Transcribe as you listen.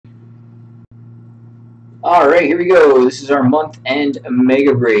Alright, here we go. This is our month-end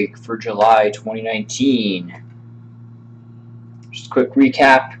mega break for July 2019. Just a quick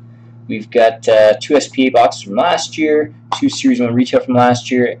recap. We've got 2 SPA boxes from last year, 2 Series 1 retail from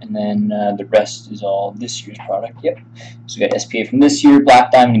last year, and then the rest is all this year's product. Yep. So we got SPA from this year,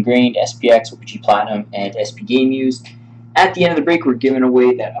 Black Diamond Ingrained, SPX, OPC Platinum, and SP Game Used. At the end of the break, we're giving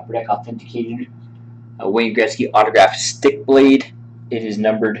away that Upper Deck Authenticated Wayne Gretzky autographed stick blade. It is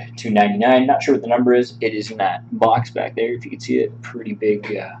numbered 299. Not sure what the number is. It is in that box back there. If you can see it, pretty big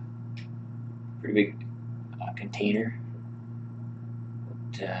container.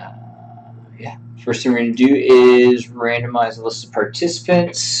 But, yeah. First thing we're going to do is randomize the list of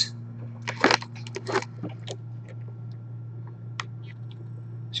participants.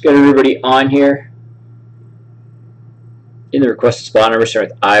 Just got everybody on here. In the requested spot number,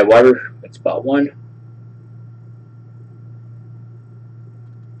 start with I. Weiber at spot 1.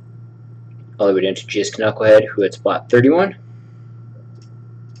 All the way down to Jizz Knucklehead, who had spot 31.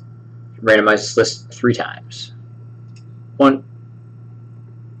 Randomize this list 3 times. 1,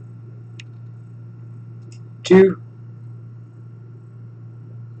 2,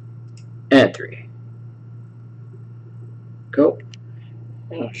 and 3. Go.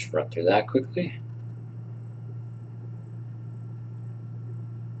 And I'll just run through that quickly.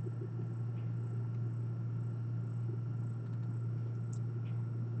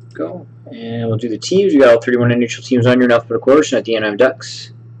 Go. And we'll do the teams. We got all 31 initial teams on your in alphabetical order. At the end, I'm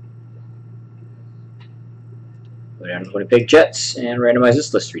Ducks. Go down to Winnipeg Jets and randomize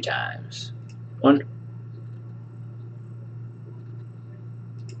this list 3 times. 1,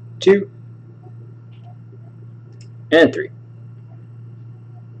 2, and 3.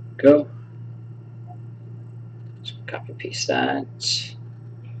 Go. Just copy paste that.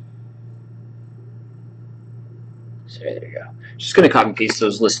 So there you go. Just going to copy paste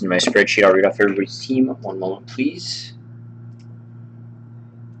those lists into my spreadsheet. I'll read off everybody's team. 1 moment, please.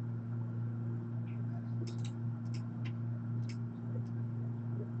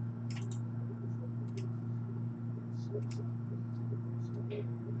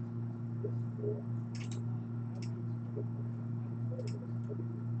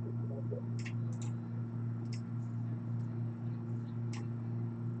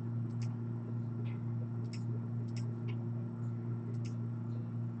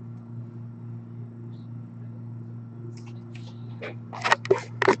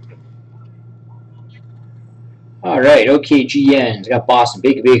 Alright, OKGN's got Boston,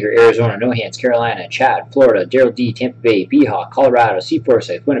 Baker, Arizona, No Hands, Carolina, Chad, Florida, Daryl D, Tampa Bay, B-Hawk, Colorado, C.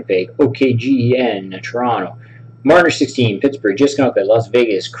 Forsyth, Winnipeg, OKGN, Toronto, Marner 16, Pittsburgh, Jizz Knucklehead, Las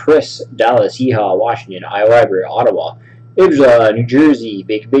Vegas, Chris, Dallas, Yeehaw, Washington, Iowa, Ottawa, Ibza, New Jersey,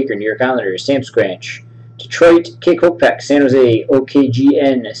 Baker, New York Islanders, Sam Scranch, Detroit, K. Kopech, San Jose,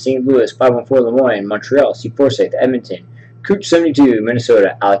 OKGN, St. Louis, 514 Lemoyne, Montreal, C. Forsyth, Edmonton, Cooch 72,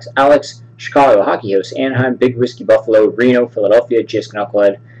 Minnesota, Alex, Chicago, Hockey House, Anaheim, Big Whiskey, Buffalo, Reno, Philadelphia, Jizz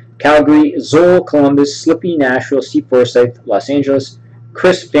Knucklehead, Calgary, Zoll, Columbus, Slippy, Nashville, Steve Forsyth, Los Angeles,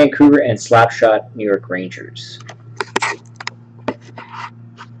 Chris, Vancouver, and Slapshot, New York Rangers.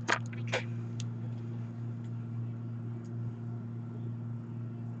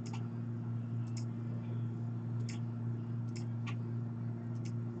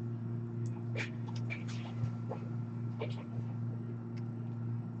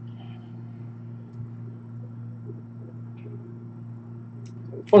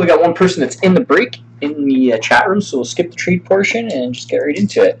 We've only got one person that's in the break in the chat room, so we'll skip the trade portion and just get right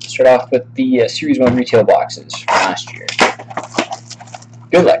into it. Start off with the Series 1 retail boxes from last year.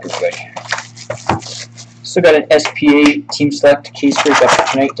 Good luck, everybody. Still got an SPA team select case break up for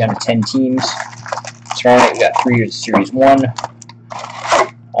tonight, down to 10 teams. Tomorrow night we got 3 years of Series 1.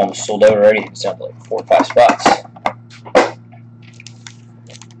 Almost sold out already. It's down to like 4 or 5 spots.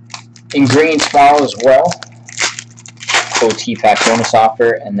 Ingrained tomorrow as well. T-Pack bonus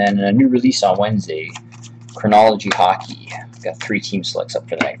offer, and then a new release on Wednesday, Chronology Hockey. Got 3 team selects up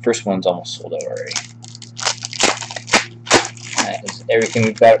for the night. First one's almost sold out already. That is everything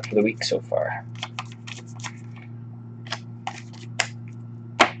we've got for the week so far.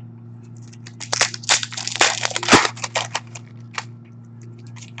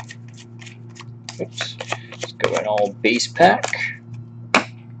 Oops. Let's go an all base pack.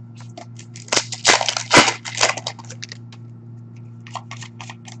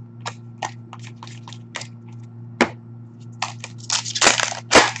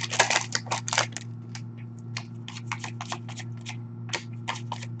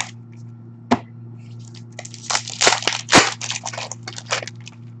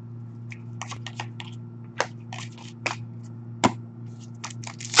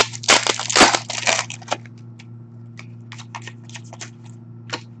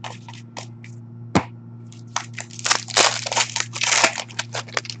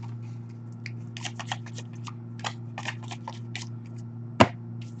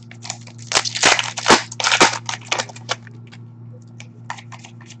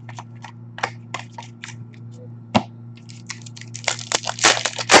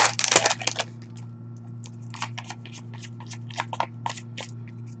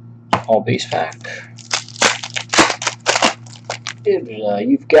 All base pack.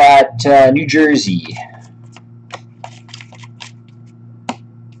 You've got New Jersey.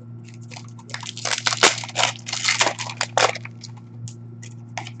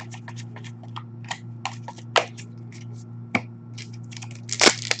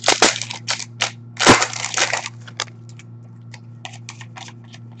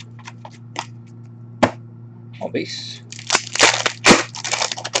 All base.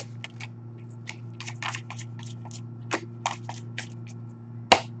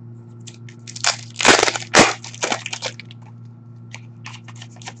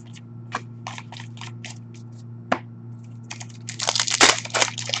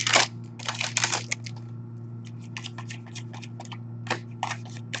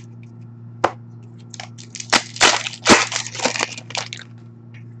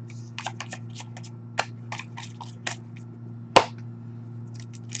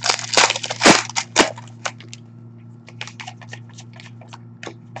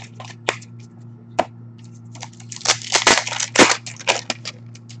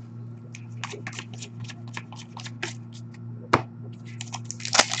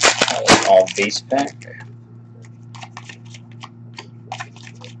 All base pack.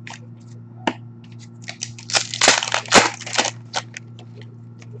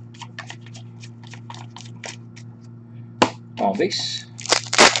 All base.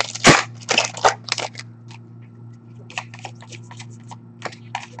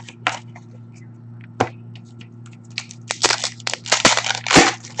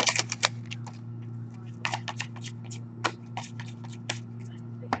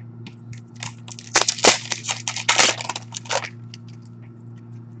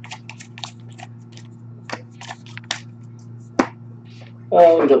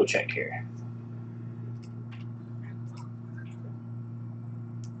 Let me double check here.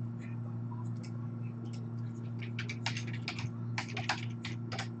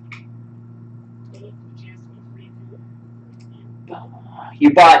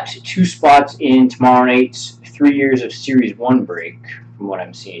 You bought 2 spots in tomorrow night's 3 years of Series 1 break, from what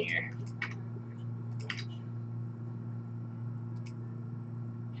I'm seeing here.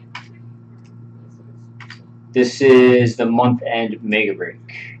 This is the month-end mega break.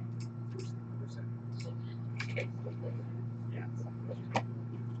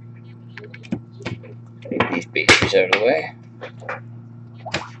 Take these bases out of the way.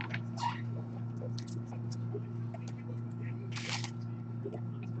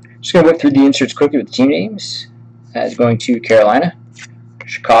 Just going to whip through the inserts quickly with the team names. That's going to Carolina,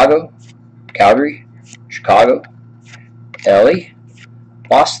 Chicago, Calgary, Chicago, LA,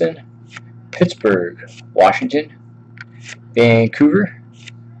 Boston, Pittsburgh, Washington, Vancouver,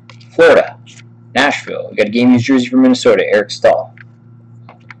 Florida, Nashville. We got a game used jersey for Minnesota, Eric Stahl.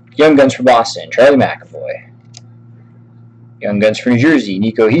 Young Guns for Boston, Charlie McAvoy. Young Guns for New Jersey,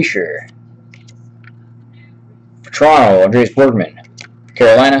 Nico Hischier. For Toronto, Andreas Borgman. For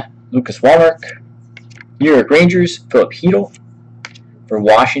Carolina, Lucas Wallmark. New York Rangers, Philip Hedl. For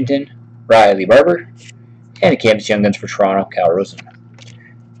Washington, Riley Barber. And a Campus Young Guns for Toronto, Cal Rosen.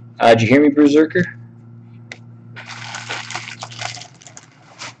 Did you hear me, Berserker?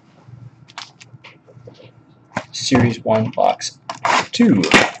 Series 1, Box 2.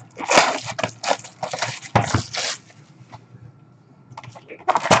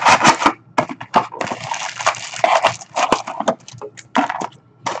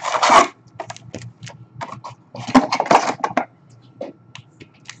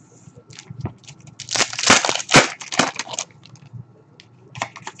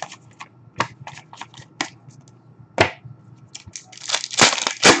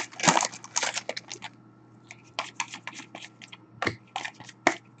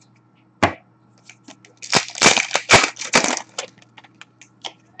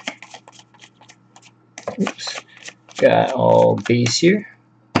 Oops. Got all base here.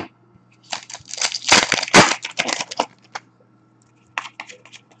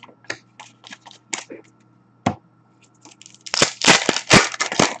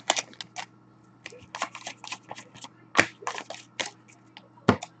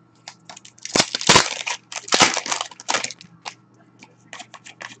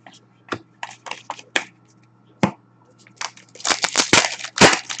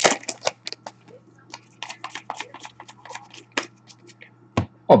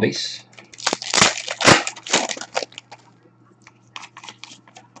 All base.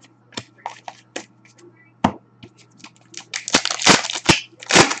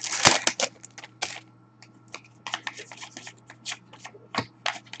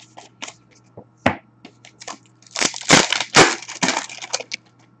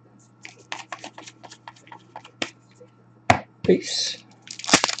 Base.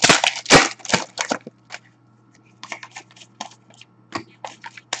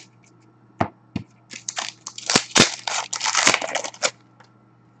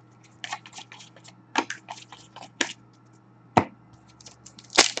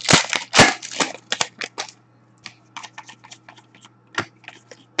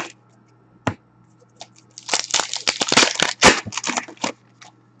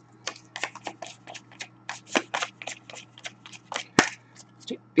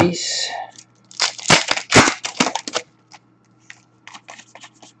 Base.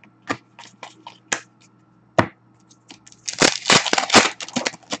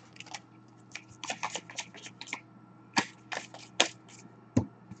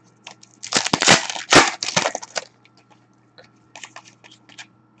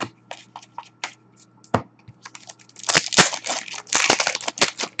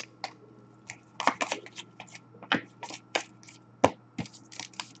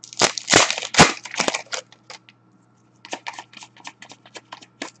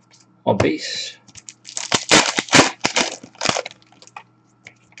 On base.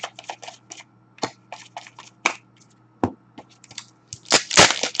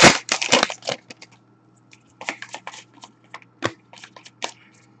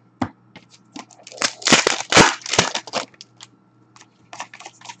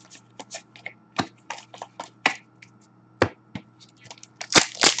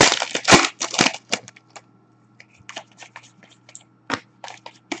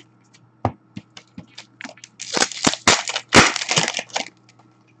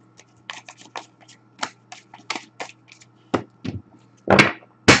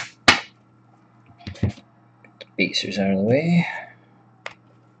 Basers out of the way.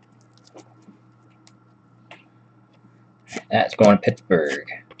 That's going to Pittsburgh,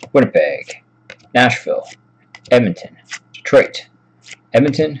 Winnipeg, Nashville, Edmonton, Detroit,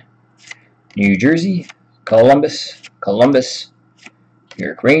 Edmonton, New Jersey, Columbus, New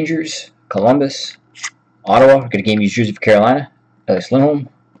York Rangers, Columbus, Ottawa. Got a game used jersey for Carolina, Alex Lindholm.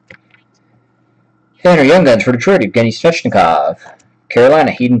 And our Young Guns for Detroit, Evgeny Svechnikov.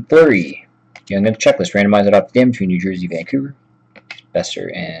 Carolina, Hayden Fleury. Young Guns checklist, randomize it off the game between New Jersey, Vancouver.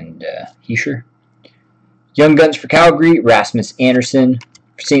 Besser and Hischier. Young Guns for Calgary, Rasmus Anderson.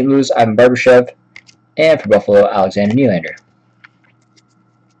 For St. Louis, Ivan Barbashev. And for Buffalo, Alexander Nylander.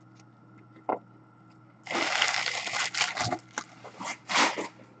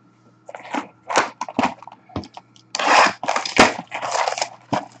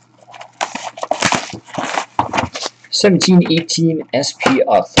 '17-18 SP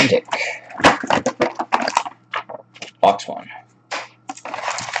Authentic. Box 1.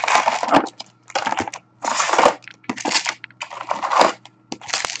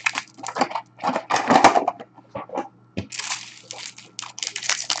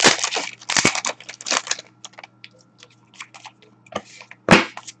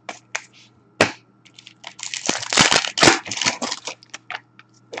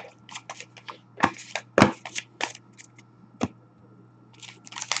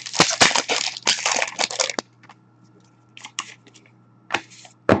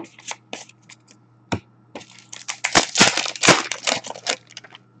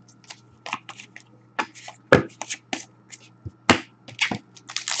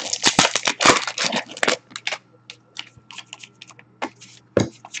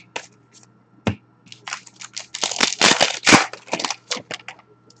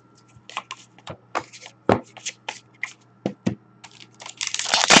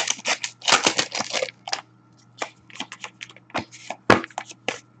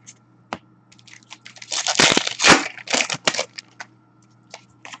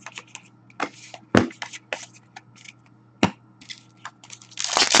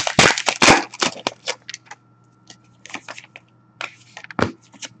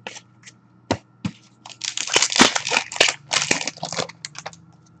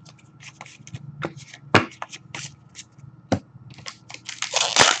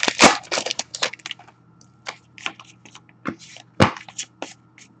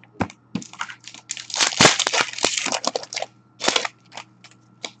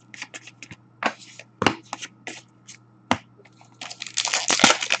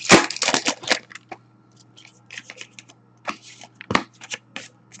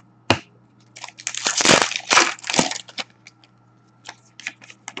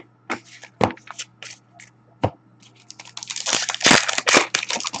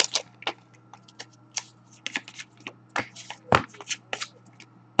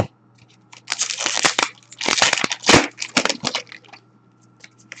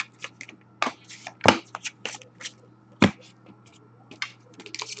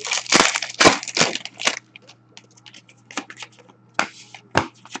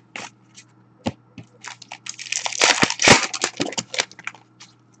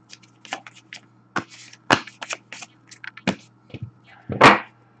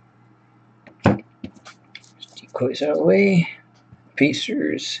 Close out of the way.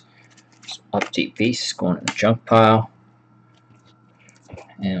 Pacers. Update base going in the junk pile.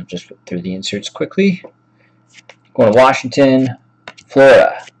 And I'll just flip through the inserts quickly. Going to Washington,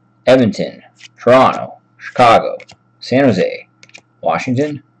 Florida, Edmonton, Toronto, Chicago, San Jose,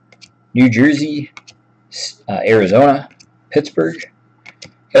 Washington, New Jersey, Arizona, Pittsburgh.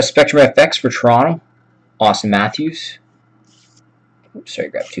 Got Spectrum FX for Toronto, Austin Matthews. Oops, sorry,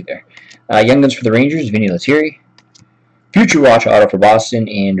 grabbed two there. Young Guns for the Rangers, Vinny Lettieri. Future Watch Auto for Boston,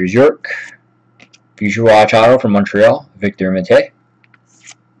 Anders York. Future Watch Auto for Montreal, Victor Mete.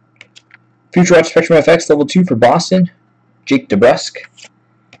 Future Watch Spectrum FX Level 2 for Boston, Jake DeBrusk.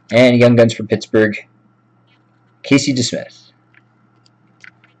 And Young Guns for Pittsburgh, Casey DeSmith.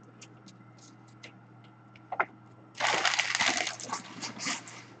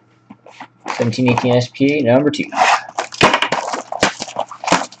 (1718) SPA number 2.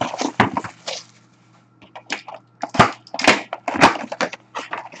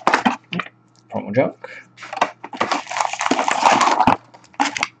 Promo junk.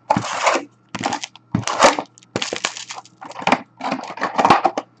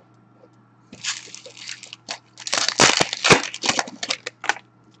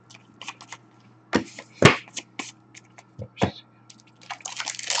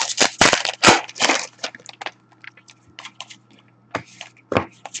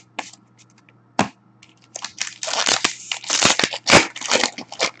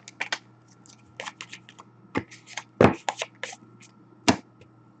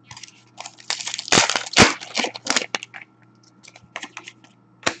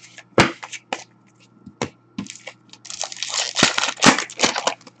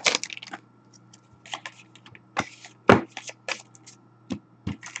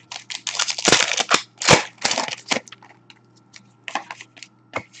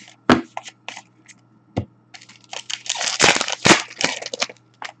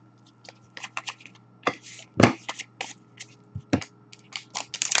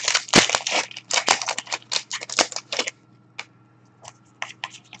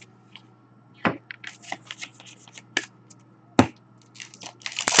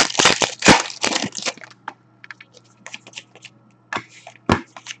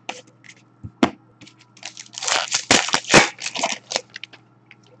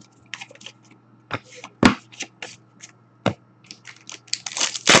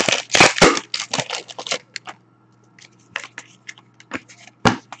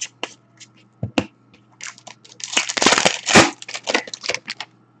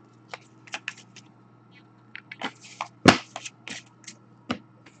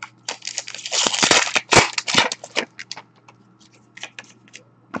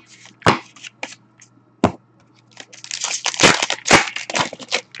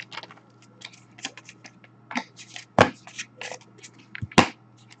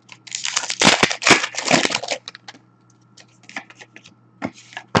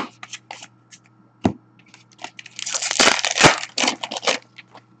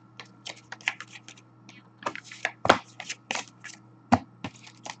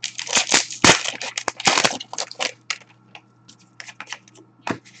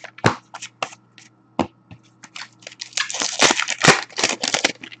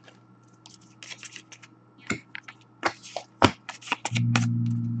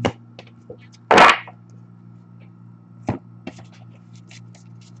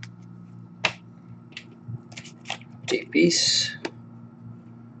 Piece.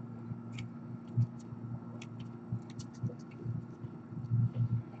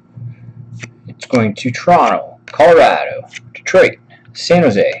 It's going to Toronto, Colorado, Detroit, San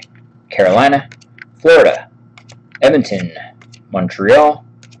Jose, Carolina, Florida, Edmonton, Montreal,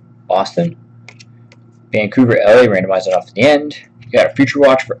 Boston, Vancouver, LA, randomized it off at the end. You got a Future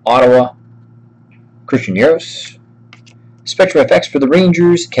Watch for Ottawa, Christian Jaros. Spectrum FX for the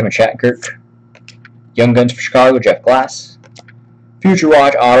Rangers, Kevin Shattenkirk. Young Guns for Chicago, Jeff Glass. Future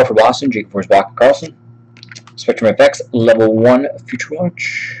Watch Auto for Boston, Jacob Forsbach Carlson. Spectrum FX Level 1 Future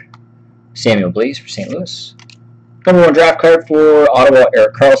Watch, Samuel Blaze for St. Louis. Number 1 draft card for Ottawa,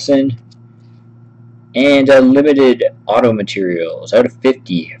 Erik Karlsson. And limited auto materials out of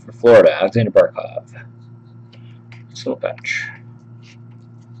 50 for Florida, Alexander Barkov. Slow patch.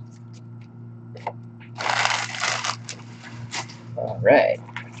 Alright,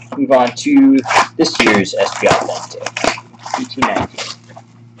 move on to this year's SP Authentic, 1819.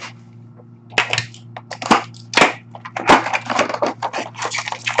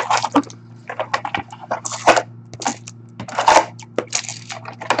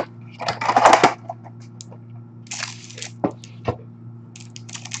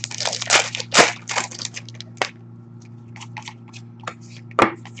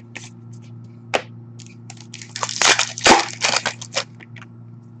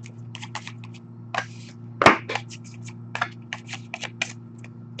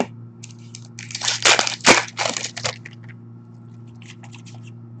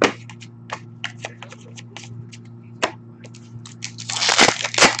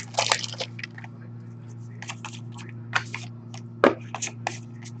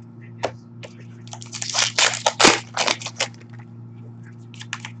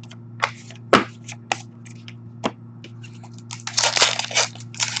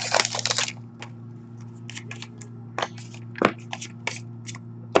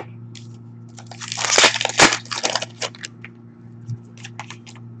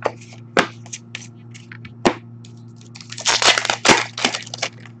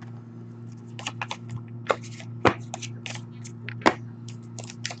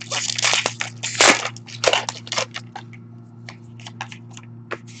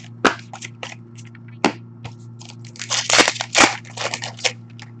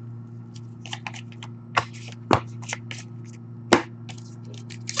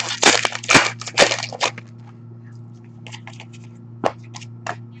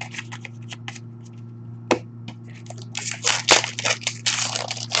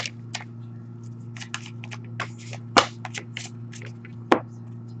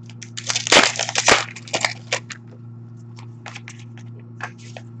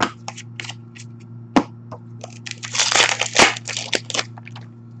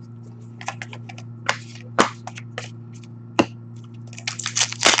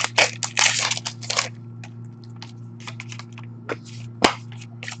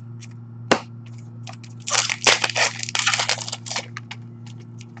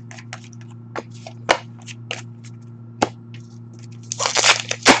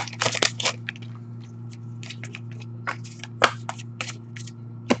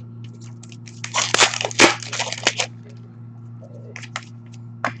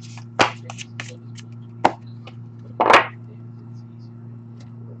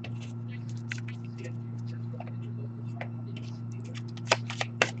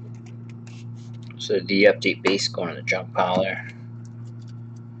 So the update base going in the junk pile there.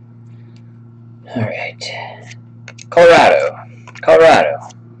 Alright. Colorado,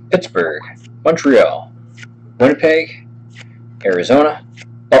 Pittsburgh, Montreal, Winnipeg, Arizona,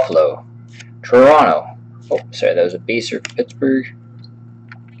 Buffalo, Toronto. Oh, sorry, that was a baser for Pittsburgh.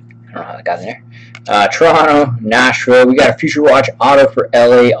 I don't know how that got in there. Toronto, Nashville. We got a Future Watch auto for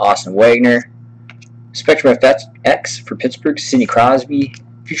LA, Austin Wagner. Spectrum FX for Pittsburgh, Sidney Crosby.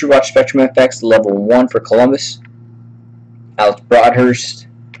 Future Watch Spectrum FX level 1 for Columbus, Alex Broadhurst.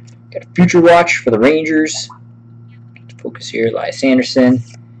 Got a Future Watch for the Rangers. Focus here, Elias Anderson.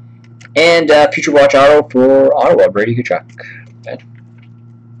 And Future Watch auto for Ottawa, Brady Tkachuk. Okay.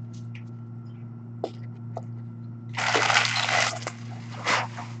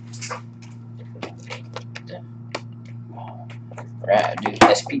 Alright, do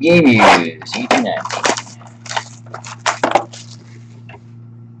SP Game News, 1819.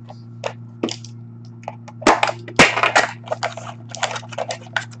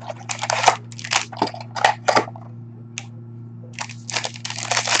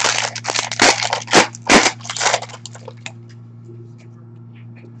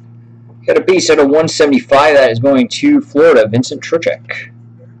 Got a base out of 175 that is going to Florida, Vincent Trocheck.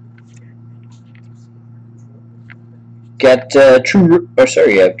 Got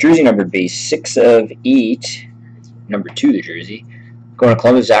jersey number base 6 of 8, number 2 the jersey. Going to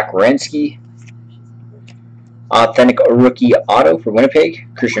Columbus, Zach Werenski. Authentic rookie auto for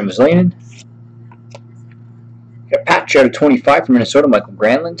Winnipeg, Christian Vesalainen. Got a patch out of 25 for Minnesota, Michael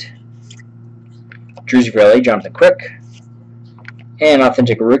Granlund. Jersey for LA, Jonathan Quick. And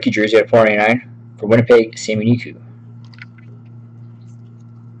authentic rookie jersey at 499 for Winnipeg, Sami Niku.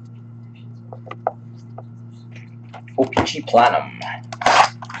 OPG Platinum.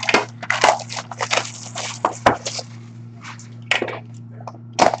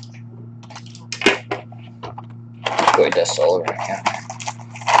 Boy, dust all over my counter.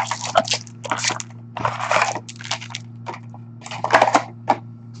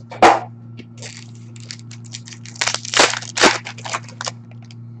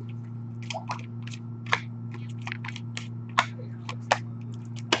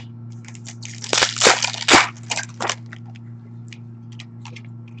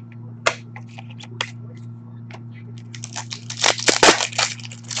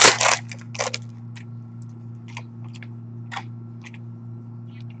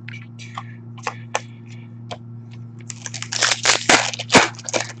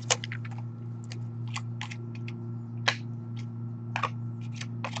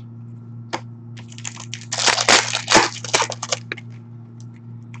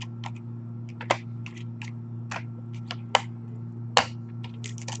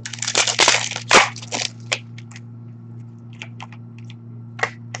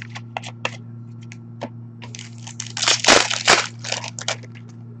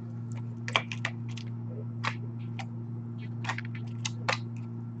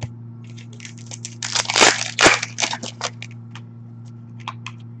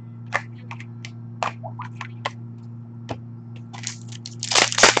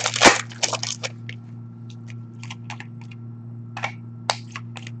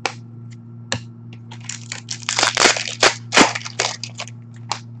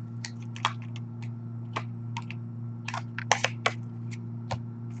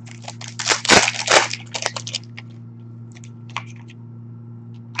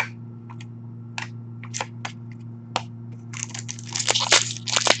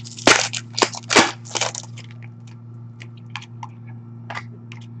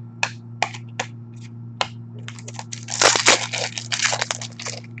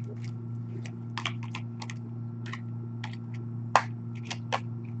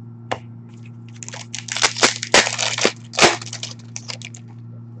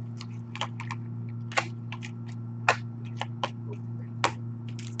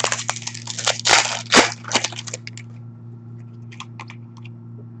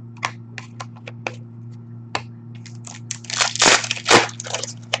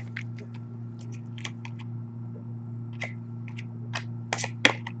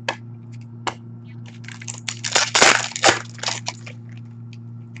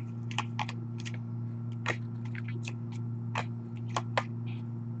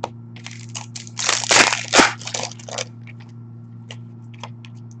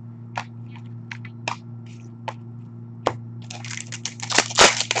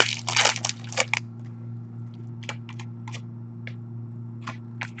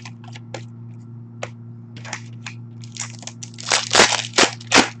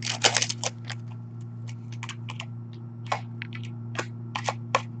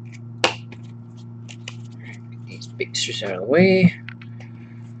 Bastards out of the way.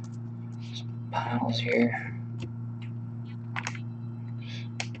 Some piles here.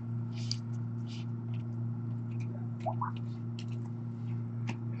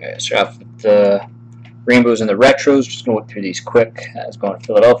 Okay, start off with the rainbows and the retros. Just going to look through these quick. That's going to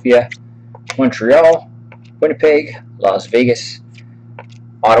Philadelphia, Montreal, Winnipeg, Las Vegas,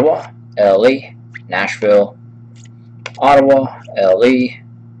 Ottawa, LA, Nashville, Ottawa, LA,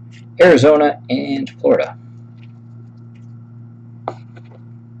 Arizona, and Florida.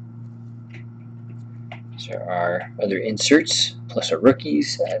 So our other inserts, plus our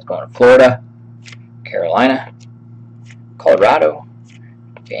rookies, that's going to Florida, Carolina, Colorado,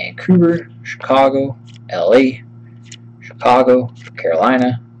 Vancouver, Chicago, LA, Chicago,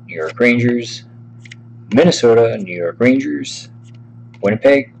 Carolina, New York Rangers, Minnesota, New York Rangers,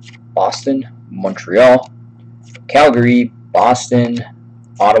 Winnipeg, Boston, Montreal, Calgary, Boston,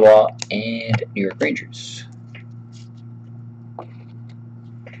 Ottawa, and New York Rangers.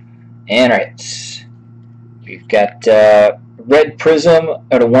 And alright, we've got Red Prism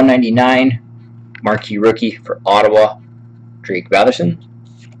out of 199, marquee rookie for Ottawa, Drake Batherson.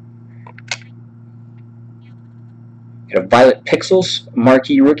 Got a Violet Pixels,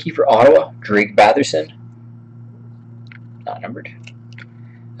 marquee rookie for Ottawa, Drake Batherson. Not numbered.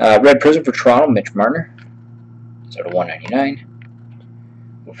 Red Prism for Toronto, Mitch Marner. It's out of 199.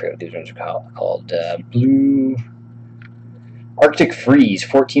 We'll forget what these ones are called. Blue Arctic Freeze,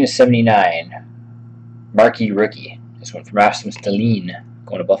 14 of 79. Marquee rookie. This one from Rasmus Dahlin,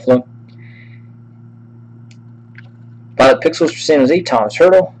 going to Buffalo. Violet Pixels for San Jose, Thomas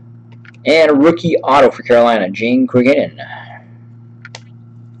Hertl. And a rookie auto for Carolina, Jane Quiggin.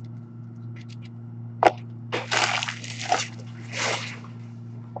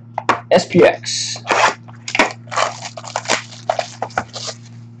 SPX.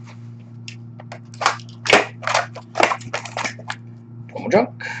 Promo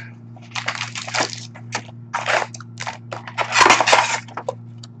junk.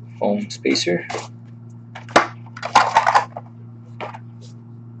 Foam spacer.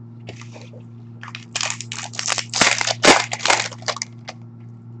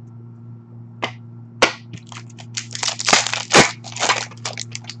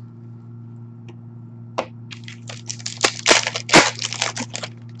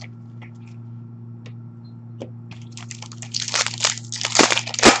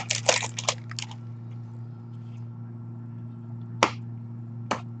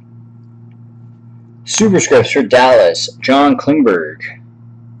 Superscripts for Dallas, John Klingberg.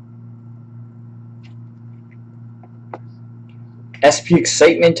 SP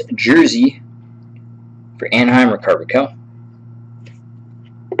Excitement jersey for Anaheim, Rickard Rakell.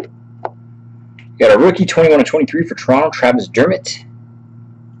 Got a rookie 21 of 23 for Toronto, Travis Dermott.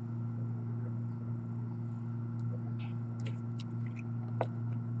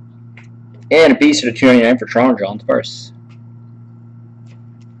 And a base of 299 for Toronto, John Tavares.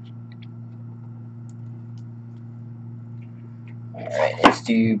 Alright, let's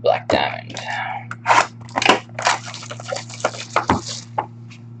do Black Diamond.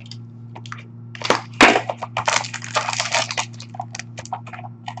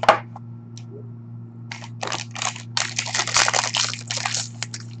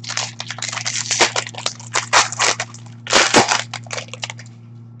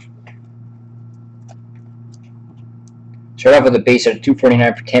 Start off with a base at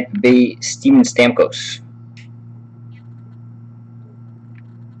 249 for Tampa Bay, Steven Stamkos.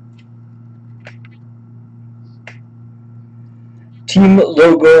 Team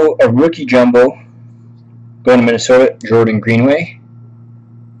logo, a rookie jumbo, going to Minnesota, Jordan Greenway.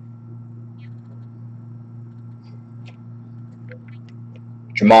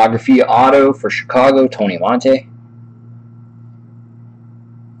 Gemography auto for Chicago, Tony Monte.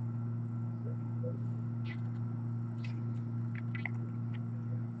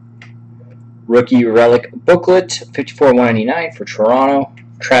 Rookie relic booklet, 54/199 for Toronto,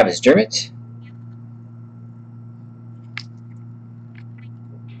 Travis Dermott.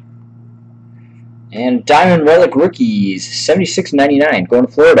 And Diamond Relic Rookies, 76/99, going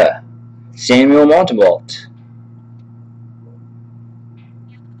to Florida, Samuel Montembeault.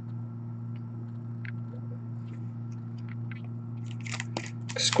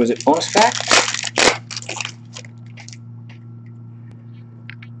 Exquisite bonus pack.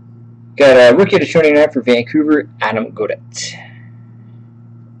 Got a rookie to 299 for Vancouver, Adam Gaudette.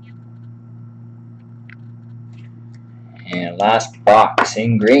 And last box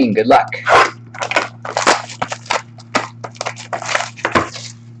in green. Good luck.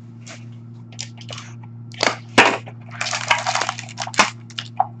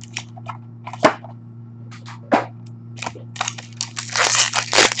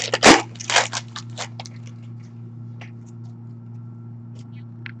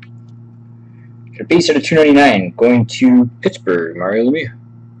 A base out of 299 going to Pittsburgh, Mario Lemieux.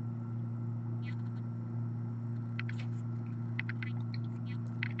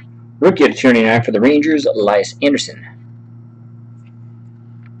 Rookie out of 299 for the Rangers, Elias Anderson.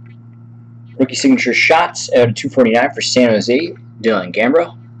 Rookie signature shots out of 249 for San Jose, Dylan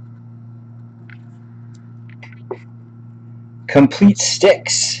Gambrell. Complete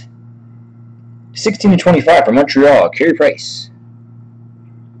sticks, 16 to 25 for Montreal, Carey Price.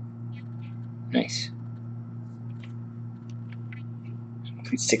 Nice.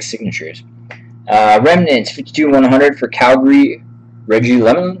 Complete six signatures. Remnants, 52-100 for Calgary, Reggie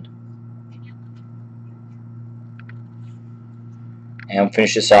Lemelin. And we'll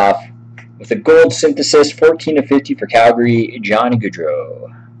finish this off with a gold synthesis, 14 to 50 for Calgary, Johnny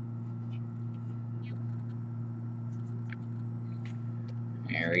Gaudreau.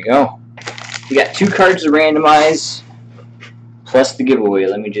 There we go. We got 2 cards to randomize, plus the giveaway.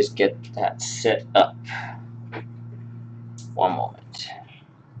 Let me just get that set up. One moment.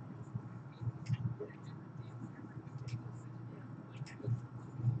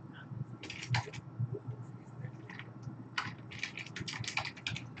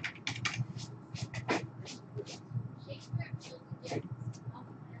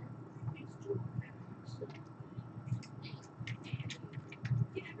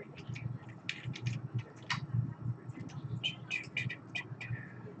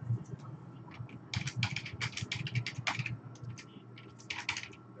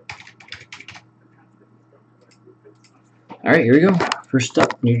 Alright, here we go. First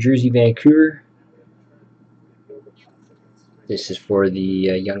up, New Jersey, Vancouver. This is for the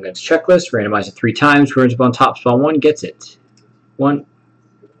Young Guns checklist. Randomize it 3 times. Whoever's up on top, spot 1 gets it. 1,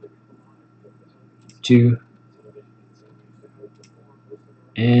 2,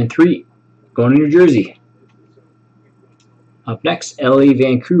 and 3. Going to New Jersey. Up next, LA,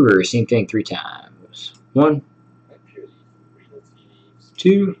 Vancouver. Same thing 3 times. 1,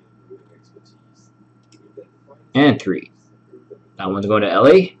 2, and 3. That one's going to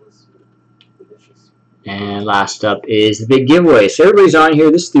LA. And last up is the big giveaway. So everybody's on here.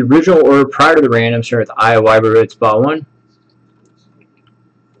 This is the original order prior to the random. Starting with Iowa Wyberg at spot 1.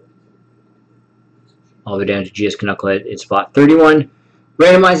 All the way down to GS Knucklehead at spot 31.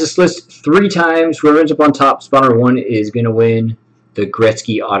 Randomize this list 3 times. Whoever ends up on top, spot number 1, is going to win the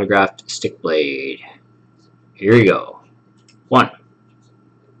Gretzky autographed stick blade. Here we go. 1,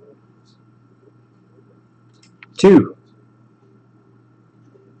 2,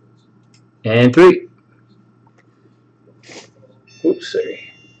 and 3. Oops,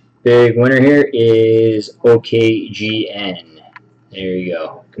 sorry. Big winner here is OKGN. There you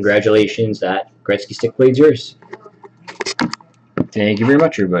go. Congratulations, that Gretzky stick blade's yours. Thank you very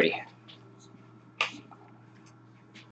much, everybody.